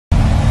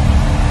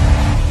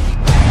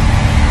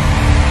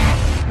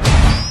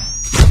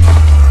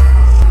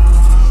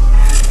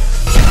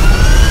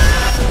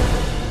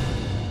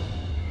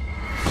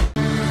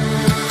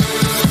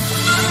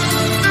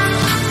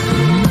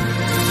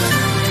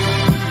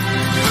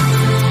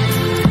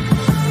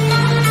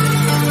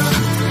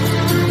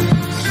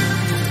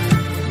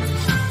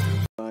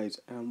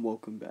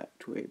back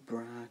to a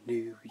brand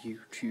new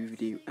YouTube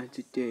video, and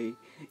today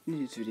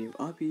in this video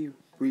I'll be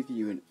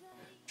reviewing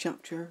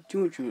chapter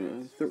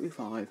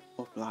 235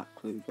 of Black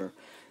Clover.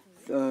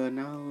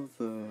 Now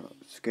the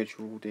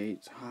schedule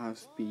dates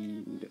has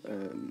been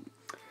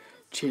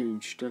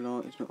changed a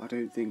lot. It's not, I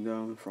don't think they're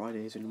on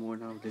Fridays anymore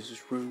now. This is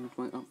ruined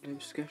my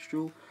upload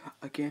schedule.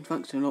 Again,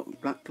 thanks a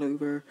lot Black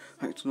Clover,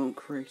 thanks a lot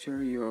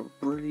creator, you're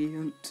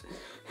brilliant.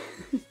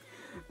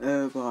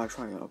 But I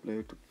try to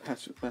upload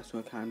the best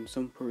I can.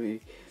 Some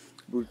probably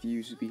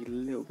reviews will be a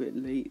little bit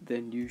late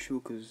than usual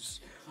because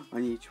I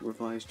need to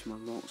revise to my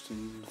mocks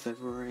in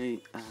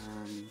February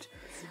and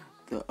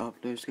the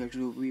upload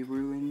schedule will be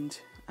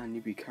ruined. I need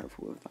to be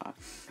careful with that.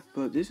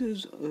 But this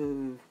is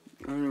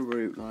I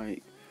wrote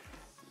like,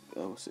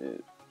 what's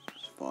it,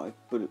 5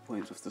 bullet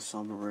points of the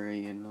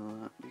summary and all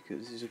that,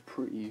 because this is a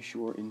pretty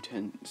short,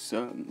 intense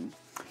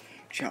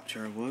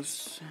chapter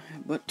was.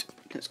 But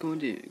let's go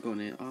on it. I'm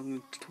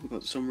going to talk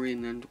about the summary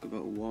and then talk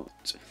about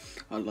what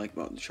I like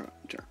about the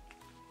chapter.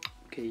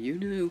 Okay,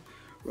 YUNO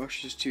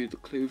rushes to the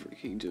Clover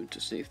Kingdom to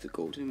save the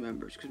golden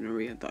members, because remember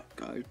we had that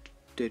guy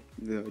did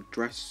the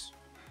dress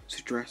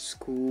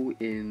school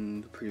in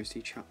the previous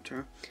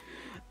chapter.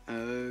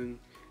 Then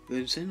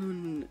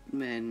Xenon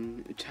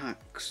men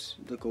attacks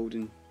the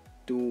Golden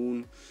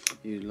Dawn,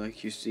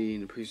 like you see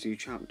in the previous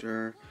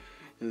chapter.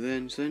 And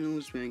then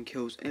Xenon's men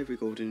kills every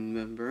golden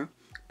member.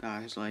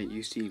 That is like,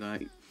 you see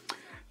like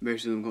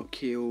most of them got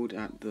killed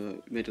at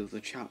the middle of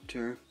the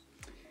chapter.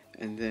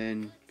 And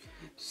then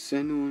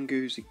Xenon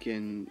goes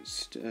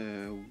against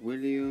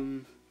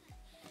William,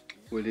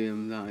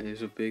 that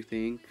is a big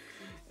thing.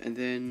 And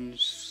then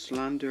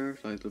Slander,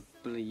 like the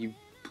bloody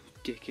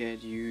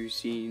dickhead you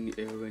seen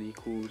when he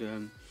called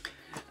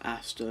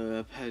Asta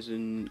a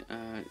peasant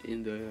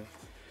in the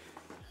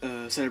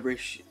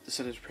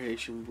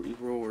celebration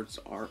rewards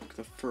arc,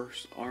 the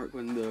first arc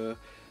when the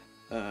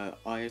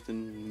Eye of the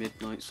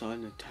Midnight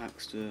Sun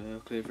attacks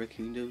the Clover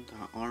Kingdom,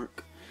 that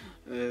arc.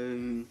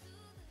 And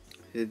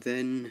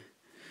then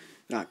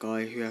that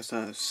guy who has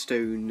that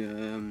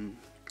stone,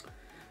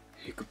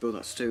 who could build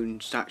that stone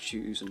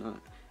statues and that.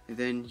 And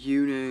then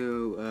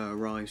YUNO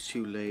arrives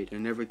too late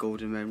and every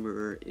golden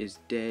member is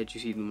dead.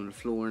 You see them on the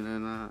floor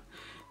and that.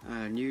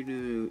 And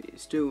YUNO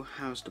still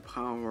has the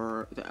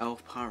power, the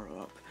elf power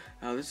up.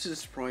 Now this is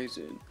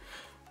surprising.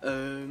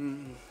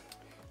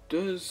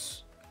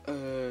 Does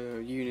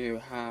YUNO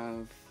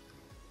have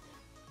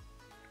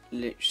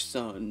Lich's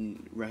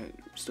son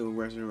still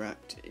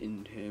resurrect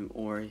in him,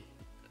 or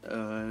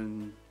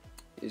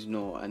is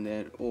not? And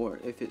then, or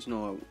if it's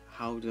not,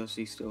 how does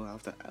he still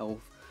have the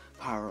elf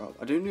power up?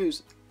 I don't know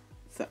if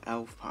it's the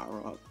elf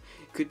power up.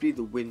 It could be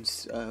the wind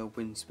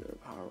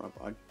spirit power up.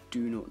 I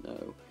do not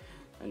know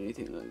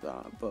anything like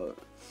that, but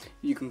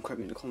you can correct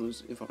me in the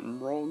comments if I'm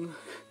wrong.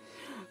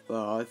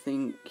 But I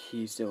think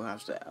he still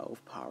has the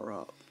elf power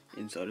up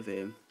inside of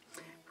him,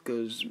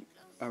 because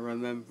I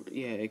remember,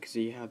 yeah, because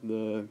he had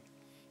the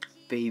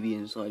baby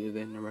inside of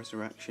him in the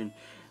resurrection.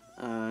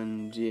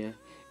 And yeah,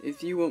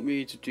 if you want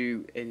me to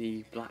do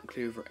any Black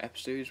Clover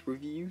episodes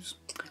reviews,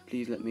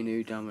 please let me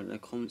know down in the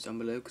comments down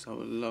below, because I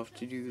would love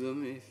to do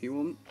them if you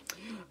want.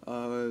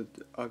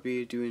 I'll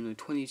be doing a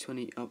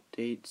 2020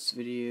 updates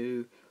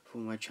video for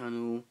my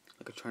channel,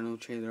 like a channel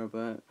trailer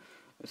about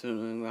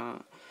something like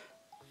that,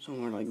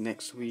 somewhere like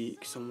next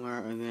week somewhere.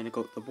 And then I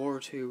got the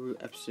Boruto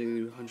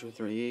episode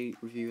 138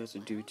 review as to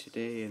do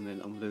today, and then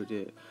upload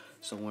it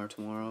somewhere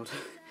tomorrow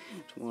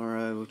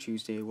tomorrow or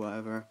Tuesday,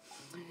 whatever.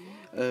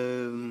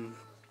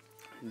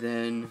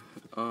 Then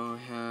I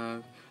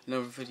have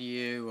another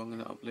video, I'm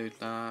gonna upload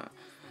that,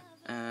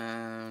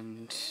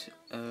 and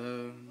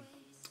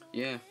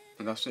yeah,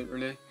 and that's it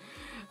really.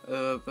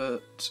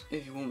 But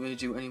if you want me to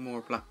do any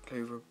more Black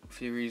Clover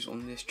theories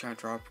on this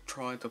chapter, I've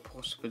tried the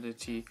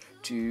possibility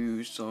to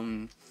do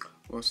some,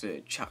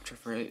 chapter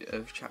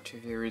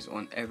theories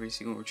on every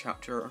single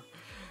chapter,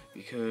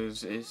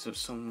 because it's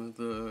some of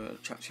the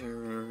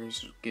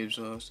chapters gives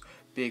us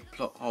big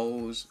plot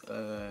holes,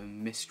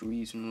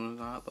 mysteries and all of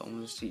that. But I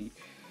want to see,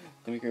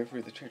 let me go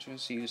through the chapter and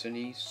see if there's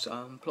any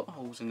plot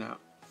holes in that.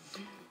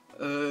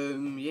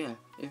 Yeah,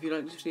 if you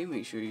like this video,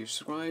 make sure you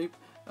subscribe.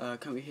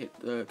 Can you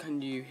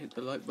hit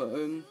the like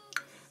button?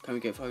 Can we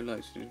get 5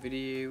 likes to the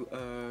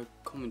video?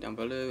 Comment down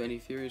below any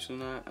theories on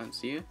that, and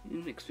see you in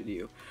the next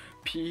video.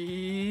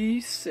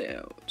 Peace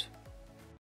out.